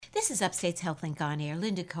This is Upstate's HealthLink on Air.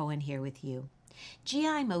 Linda Cohen here with you.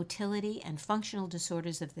 GI motility and functional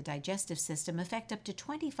disorders of the digestive system affect up to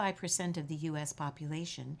 25% of the U.S.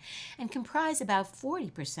 population and comprise about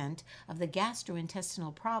 40% of the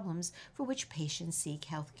gastrointestinal problems for which patients seek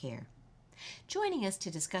health care. Joining us to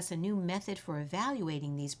discuss a new method for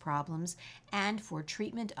evaluating these problems and for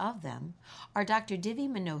treatment of them are Dr. Divi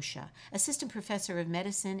Menosha, Assistant Professor of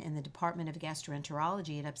Medicine in the Department of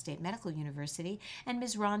Gastroenterology at Upstate Medical University, and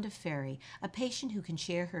Ms. Rhonda Ferry, a patient who can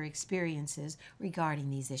share her experiences regarding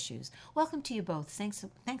these issues. Welcome to you both. Thanks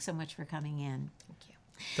so much for coming in. Thank you.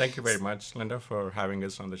 Thank you very much, Linda, for having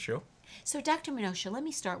us on the show. So, Dr. Menosha, let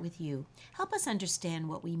me start with you. Help us understand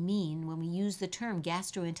what we mean when we use the term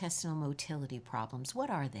gastrointestinal motility problems. What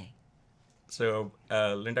are they? So,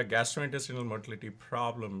 Linda, gastrointestinal motility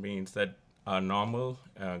problem means that a normal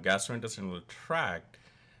gastrointestinal tract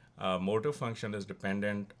motor function is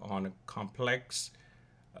dependent on a complex,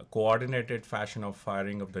 coordinated fashion of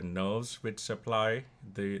firing of the nerves which supply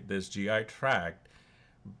this GI tract.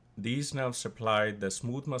 These nerves supply the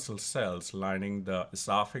smooth muscle cells lining the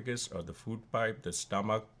esophagus or the food pipe, the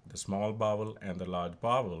stomach, the small bowel, and the large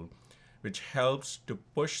bowel, which helps to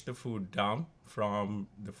push the food down from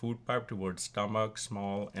the food pipe towards stomach,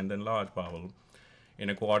 small, and then large bowel in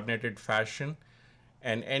a coordinated fashion.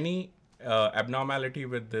 And any abnormality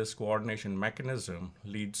with this coordination mechanism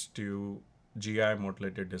leads to GI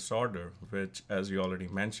motility disorder, which, as you already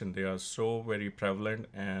mentioned, they are so very prevalent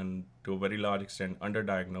and to a very large extent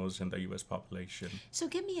underdiagnosed in the U.S. population. So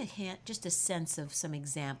give me just a sense of some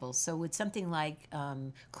examples. So would something like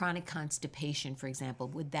chronic constipation, for example,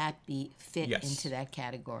 would that fit Yes. into that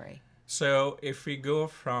category? So if we go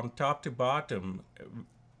from top to bottom,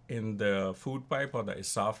 in the food pipe or the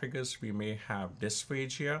esophagus, we may have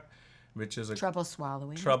dysphagia, which is Trouble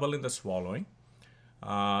swallowing. trouble in the swallowing.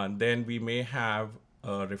 Then we may have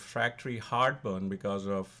a refractory heartburn because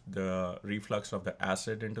of the reflux of the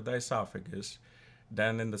acid into the esophagus.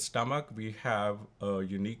 Then in the stomach, we have a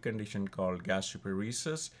unique condition called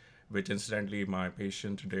gastroparesis, which incidentally my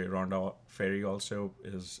patient today, Rhonda Ferry, also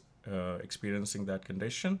is experiencing that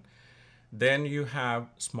condition. Then you have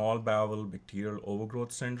small bowel bacterial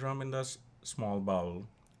overgrowth syndrome in the small bowel.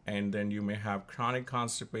 And then you may have chronic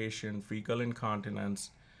constipation, fecal incontinence.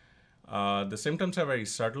 The symptoms are very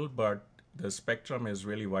subtle, but the spectrum is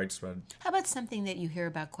really widespread. How about something that you hear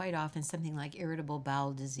about quite often, something like irritable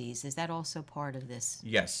bowel disease? Is that also part of this?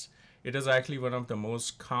 Yes, it is actually one of the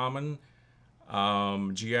most common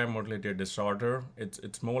GI motility disorder.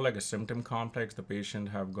 It's more like a symptom complex. The patient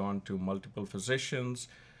have gone to multiple physicians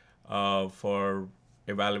for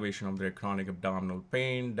evaluation of their chronic abdominal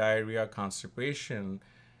pain, diarrhea, constipation,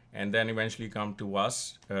 and then eventually come to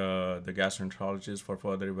us, the gastroenterologist, for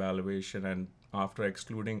further evaluation. And after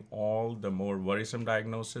excluding all the more worrisome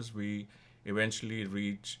diagnoses, we eventually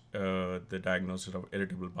reach the diagnosis of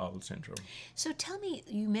irritable bowel syndrome. So tell me,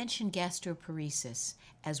 you mentioned gastroparesis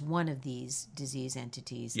as one of these disease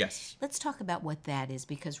entities. Yes. Let's talk about what that is,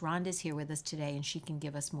 because Rhonda's here with us today and she can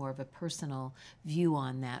give us more of a personal view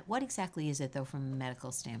on that. What exactly is it, though, from a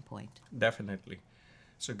medical standpoint? Definitely.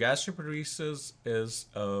 So gastroparesis is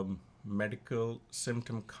a medical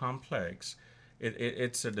symptom complex.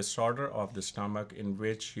 It's a disorder of the stomach in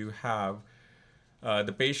which you have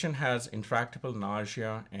the patient has intractable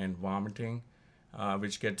nausea and vomiting,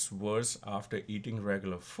 which gets worse after eating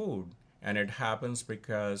regular food. And it happens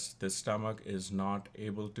because the stomach is not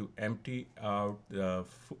able to empty out the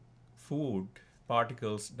food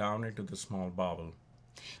particles down into the small bowel.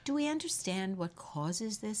 Do we understand what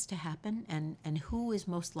causes this to happen and who is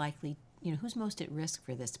most likely, who's most at risk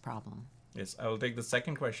for this problem? Yes, I will take the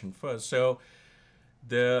second question first. So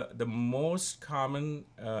the most common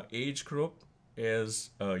age group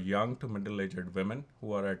is young to middle-aged women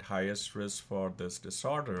who are at highest risk for this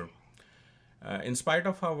disorder. In spite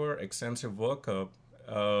of our extensive workup,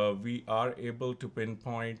 we are able to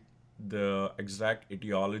pinpoint the exact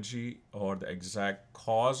etiology or the exact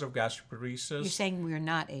cause of gastroparesis. You're saying we're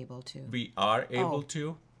not able to? We are able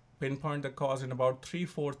to pinpoint the cause in about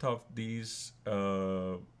three-fourths of these,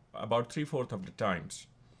 about three-fourths of the times.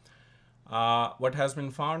 What has been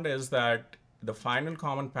found is that the final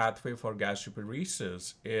common pathway for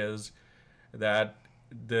gastroparesis is that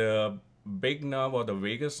the big nerve or the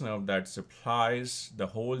vagus nerve that supplies the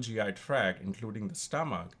whole GI tract, including the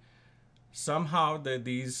stomach, somehow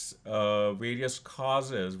these various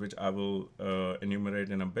causes, which I will enumerate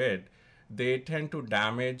in a bit, they tend to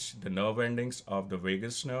damage the nerve endings of the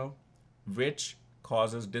vagus nerve, which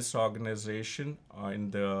causes disorganization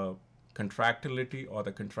in the contractility or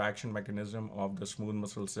the contraction mechanism of the smooth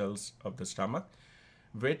muscle cells of the stomach,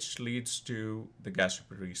 which leads to the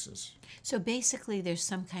gastroparesis. So basically, there's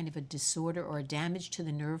some kind of a disorder or a damage to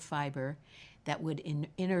the nerve fiber that would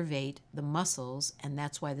innervate the muscles, and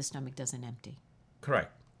that's why the stomach doesn't empty.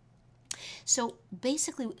 Correct. So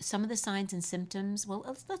basically, some of the signs and symptoms,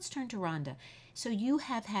 well, let's turn to Rhonda. So you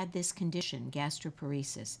have had this condition,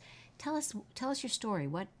 gastroparesis. Tell us your story.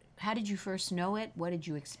 How did you first know it? What did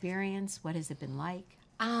you experience? What has it been like?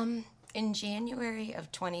 In January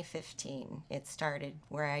of 2015, it started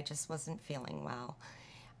where I just wasn't feeling well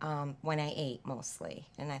when I ate mostly.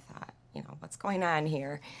 And I thought, what's going on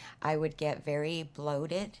here? I would get very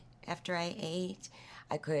bloated after I ate.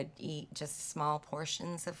 I could eat just small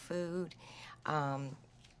portions of food.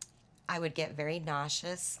 I would get very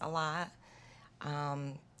nauseous a lot.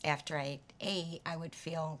 After I ate, I would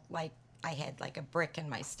feel like I had like a brick in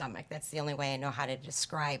my stomach. That's the only way I know how to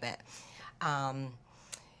describe it.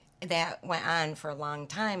 That went on for a long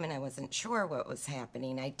time, and I wasn't sure what was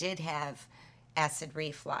happening. I did have acid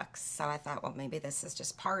reflux, so I thought, well, maybe this is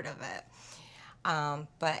just part of it.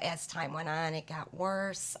 But as time went on, it got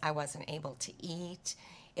worse. I wasn't able to eat.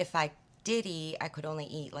 If I did eat, I could only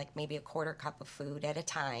eat like maybe a quarter cup of food at a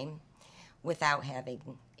time without having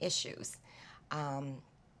issues.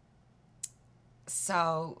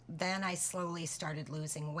 So then I slowly started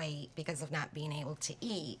losing weight because of not being able to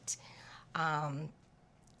eat.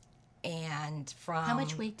 And from... How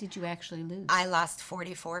much weight did you actually lose? I lost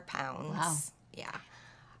 44 pounds. Wow. Yeah.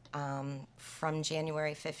 From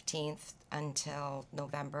January 15th until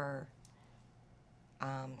November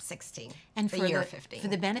 16th, and the year 15. For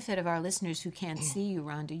the benefit of our listeners who can't see you,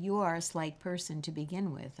 Rhonda, you are a slight person to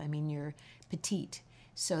begin with. I mean, you're petite.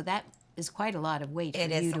 So that is quite a lot of weight for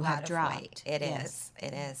you to have dropped. It is.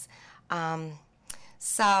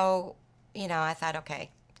 So, I thought, okay,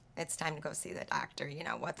 it's time to go see the doctor.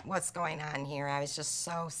 What's going on here? I was just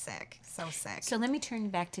so sick. So let me turn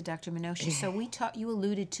back to Dr. Minosha. So you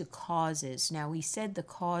alluded to causes. Now, we said the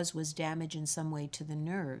cause was damage in some way to the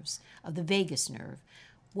nerves of the vagus nerve.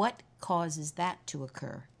 What causes that to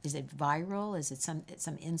occur? Is it viral? Is it some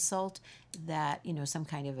insult that, some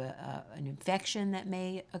kind of an infection that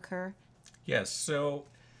may occur? Yes. So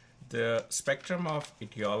the spectrum of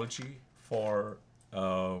etiology for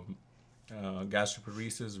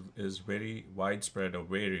gastroparesis is very widespread or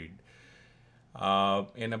varied.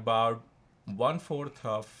 In about 1/4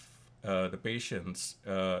 of the patients,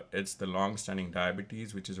 it's the long-standing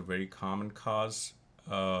diabetes, which is a very common cause,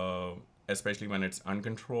 especially when it's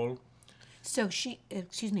uncontrolled. So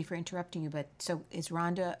excuse me for interrupting you, but so is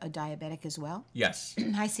Rhonda a diabetic as well? Yes.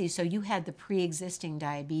 I see. So you had the pre-existing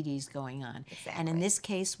diabetes going on. Exactly. And in this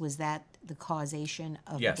case, was that the causation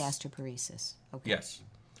of Yes. the gastroparesis? Okay. Yes.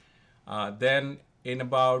 Then in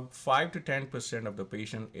about 5 to 10% of the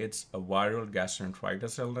patient, it's a viral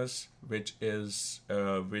gastroenteritis illness, which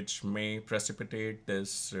may precipitate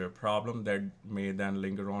this problem that may then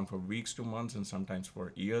linger on for weeks to months and sometimes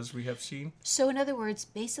for years, we have seen. So in other words,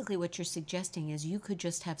 basically what you're suggesting is you could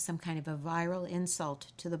just have some kind of a viral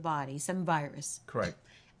insult to the body, some virus. Correct.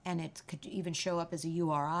 And it could even show up as a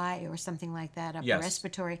URI or something like that, upper Yes.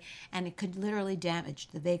 respiratory, and it could literally damage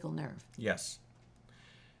the vagal nerve. Yes.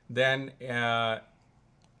 Then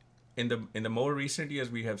in the more recent years,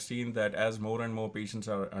 we have seen that as more and more patients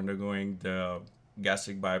are undergoing the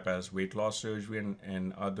gastric bypass weight loss surgery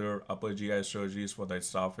and other upper GI surgeries for the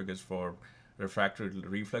esophagus for refractory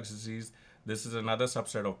reflux disease, this is another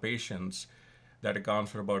subset of patients that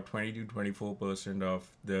accounts for about 20 to 24%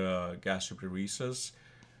 of the gastroparesis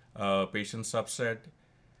patient subset.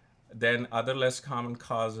 Then other less common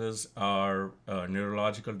causes are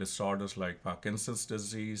neurological disorders like Parkinson's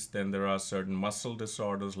disease. Then there are certain muscle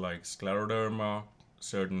disorders like scleroderma,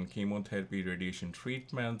 certain chemotherapy, radiation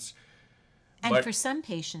treatments. And But- for some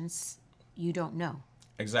patients, you don't know.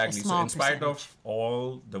 Exactly. A So small in spite percentage. of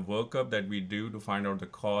all the workup that we do to find out the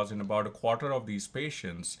cause, in about 1/4 of these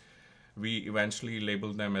patients, we eventually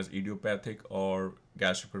label them as idiopathic or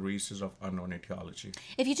gastroparesis of unknown etiology.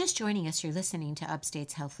 If you're just joining us, you're listening to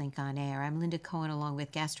Upstate's HealthLink on Air. I'm Linda Cohen, along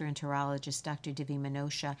with gastroenterologist Dr. Divi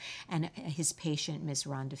Minosha and his patient, Ms.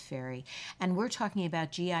 Rhonda Ferry. And we're talking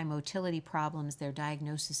about GI motility problems, their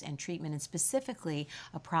diagnosis and treatment, and specifically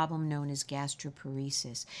a problem known as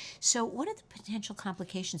gastroparesis. So what are the potential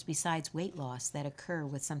complications besides weight loss that occur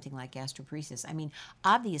with something like gastroparesis? I mean,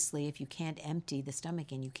 obviously, if you can't empty the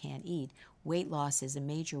stomach and you can't eat, weight loss is a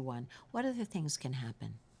major one. What other things can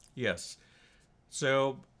happen? Yes.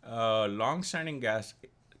 So long-standing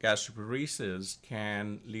gastroparesis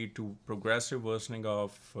can lead to progressive worsening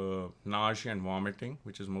of nausea and vomiting,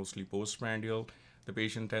 which is mostly postprandial. The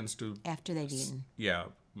patient tends to After they've eaten.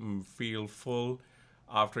 feel full.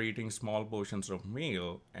 after eating small portions of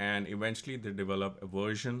meal, and eventually they develop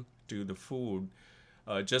aversion to the food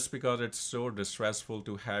just because it's so distressful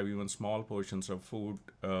to have even small portions of food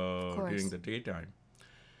Of during course. the daytime.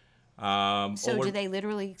 So Over do they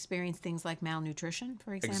literally experience things like malnutrition,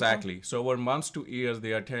 for example? Exactly. So over months to years,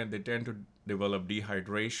 they tend to develop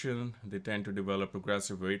dehydration. They tend to develop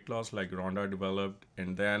progressive weight loss, like Rhonda developed,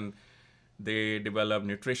 and then they develop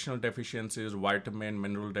nutritional deficiencies, vitamin,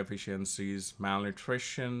 mineral deficiencies,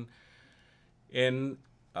 malnutrition. In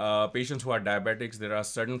patients who are diabetics, there are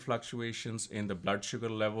sudden fluctuations in the blood sugar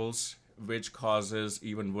levels, which causes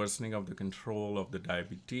even worsening of the control of the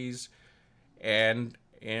diabetes. And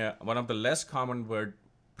one of the less common but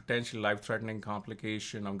potentially life-threatening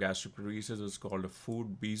complication of gastroparesis is called a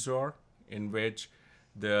food bezor, in which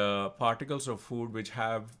the particles of food which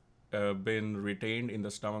have been retained in the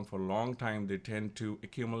stomach for a long time, they tend to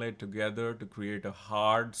accumulate together to create a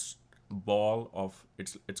hard ball of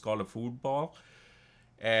it's called a food ball,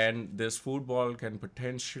 and this food ball can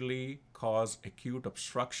potentially cause acute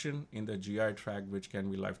obstruction in the GI tract, which can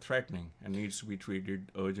be life threatening and needs to be treated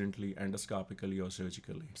urgently, endoscopically, or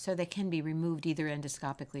surgically. So they can be removed either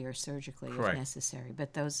endoscopically or surgically if Correct. necessary.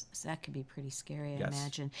 But that could be pretty scary, I Yes.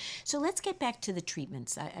 imagine. So let's get back to the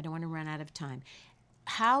treatments. I don't want to run out of time.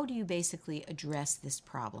 How do you basically address this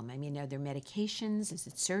problem? I mean, are there medications? Is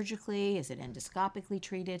it surgically? Is it endoscopically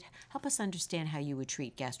treated? Help us understand how you would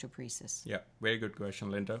treat gastroparesis. Yeah, very good question,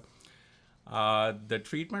 Linda. The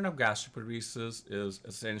treatment of gastroparesis is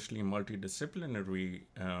essentially multidisciplinary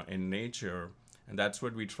in nature, and that's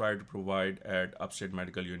what we try to provide at Upstate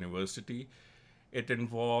Medical University. It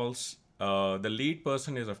involves the lead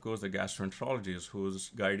person is, of course, the gastroenterologist who's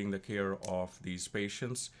guiding the care of these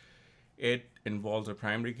patients. It involves a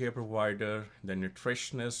primary care provider, the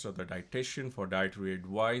nutritionist or the dietitian for dietary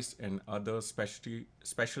advice, and other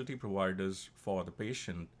specialty providers for the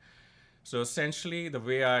patient. So essentially, the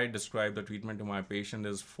way I describe the treatment to my patient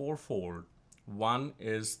is fourfold. One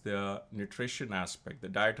is the nutrition aspect, the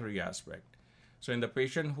dietary aspect. So in the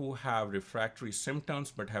patient who have refractory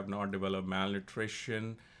symptoms but have not developed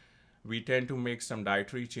malnutrition, we tend to make some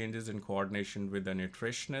dietary changes in coordination with the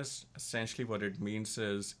nutritionist. Essentially, what it means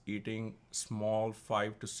is eating small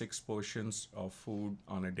 5 to 6 portions of food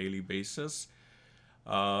on a daily basis,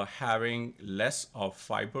 having less of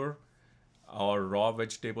fiber or raw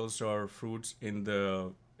vegetables or fruits in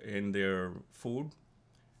their food,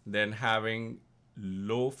 then having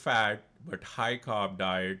low fat but high carb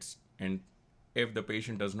diets. And if the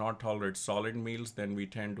patient does not tolerate solid meals, then we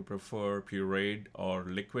tend to prefer pureed or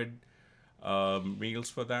liquid meals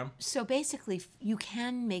for them. So basically, you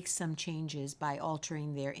can make some changes by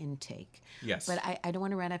altering their intake. Yes. But I don't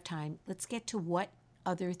want to run out of time. Let's get to what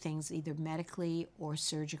other things, either medically or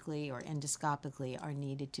surgically or endoscopically, are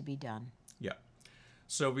needed to be done. Yeah.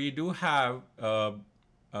 So we do have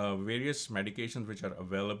various medications which are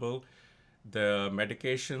available. The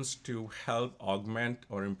medications to help augment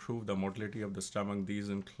or improve the motility of the stomach, these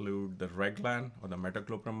include the Reglan or the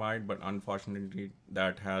metoclopramide, but unfortunately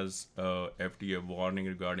that has a FDA warning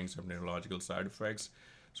regarding some neurological side effects.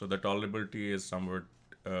 So the tolerability is somewhat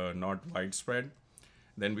not widespread.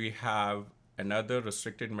 Then we have another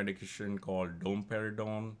restricted medication called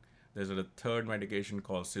domperidone. There's a third medication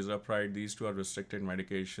called Cisapride. These two are restricted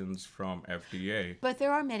medications from FDA. But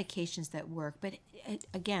there are medications that work. But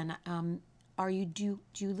again, do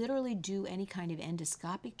you literally do any kind of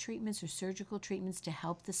endoscopic treatments or surgical treatments to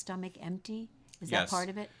help the stomach empty? Is that Yes. part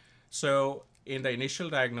of it? So in the initial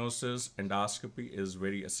diagnosis, endoscopy is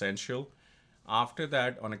very essential. After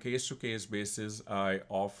that, on a case-to-case basis, I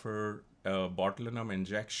offer a botulinum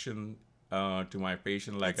injection to my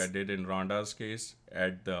patient, like I did in Rhonda's case,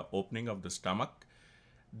 at the opening of the stomach.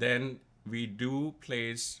 Then we do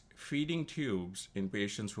place feeding tubes in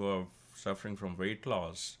patients who are suffering from weight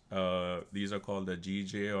loss. These are called the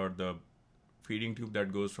GJ, or the feeding tube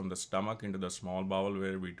that goes from the stomach into the small bowel,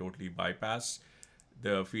 where we totally bypass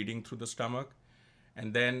the feeding through the stomach.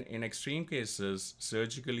 And then in extreme cases,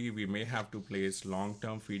 surgically, we may have to place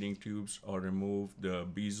long-term feeding tubes or remove the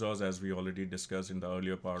bezos, as we already discussed in the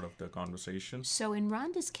earlier part of the conversation. So in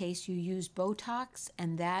Rhonda's case, you used Botox,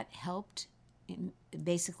 and that helped,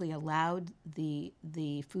 basically allowed the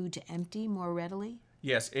food to empty more readily?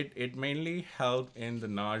 Yes, it mainly helped in the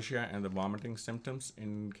nausea and the vomiting symptoms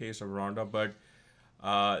in case of Rhonda, but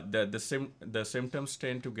the symptoms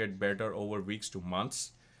tend to get better over weeks to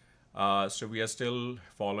months. So we are still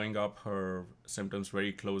following up her symptoms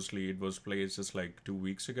very closely. It was placed just like 2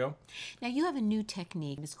 weeks ago. Now, you have a new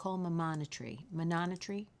technique. It's called manometry.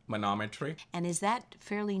 Manometry? Manometry. And is that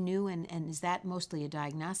fairly new, and is that mostly a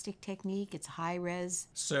diagnostic technique? It's high res?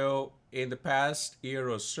 So in the past year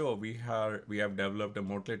or so, we have developed a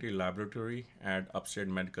motility laboratory at Upstate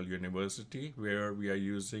Medical University, where we are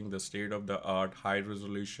using the state-of-the-art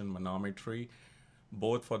high-resolution manometry,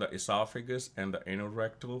 both for the esophagus and the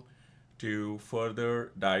anorectal, to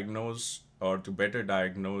further diagnose or to better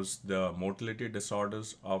diagnose the motility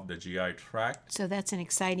disorders of the GI tract. So that's an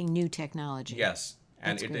exciting new technology. Yes,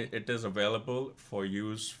 and That's great. it is available for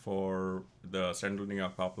use for the Central New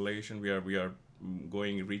York population. We are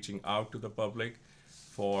reaching out to the public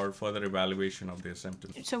for further evaluation of their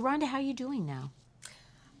symptoms. So, Rhonda, how are you doing now?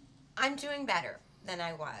 I'm doing better than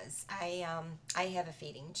I was. I have a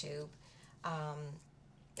feeding tube.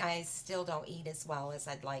 I still don't eat as well as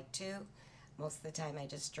I'd like to. Most of the time I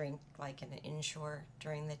just drink like an Ensure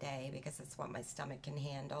during the day because it's what my stomach can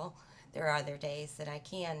handle. There are other days that I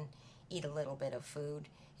can eat a little bit of food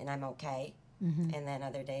and I'm okay. And then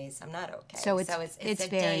other days I'm not okay. So it's a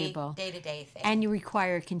variable. day-to-day thing. And you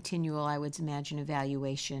require continual, I would imagine,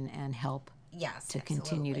 evaluation and help yes, to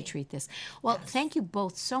continue to absolutely. treat this. Well, thank you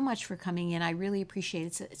both so much for coming in. I really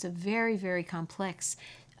appreciate it. It's a very, very complex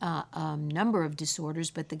number of disorders,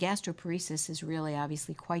 but the gastroparesis is really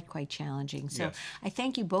obviously quite challenging. So Yes. I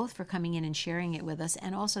thank you both for coming in and sharing it with us.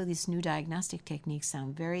 And also, these new diagnostic techniques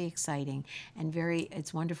sound very exciting and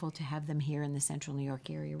it's wonderful to have them here in the Central New York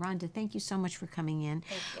area. Rhonda, thank you so much for coming in.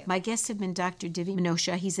 Thank you. My guests have been Dr. Divi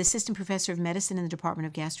Menosha. He's Assistant Professor of Medicine in the Department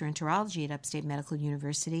of Gastroenterology at Upstate Medical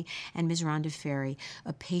University, and Ms. Rhonda Ferry,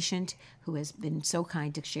 a patient who has been so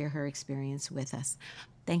kind to share her experience with us.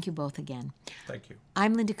 Thank you both again. Thank you.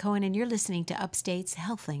 I'm Linda Cohen, and you're listening to Upstate's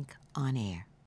HealthLink on Air.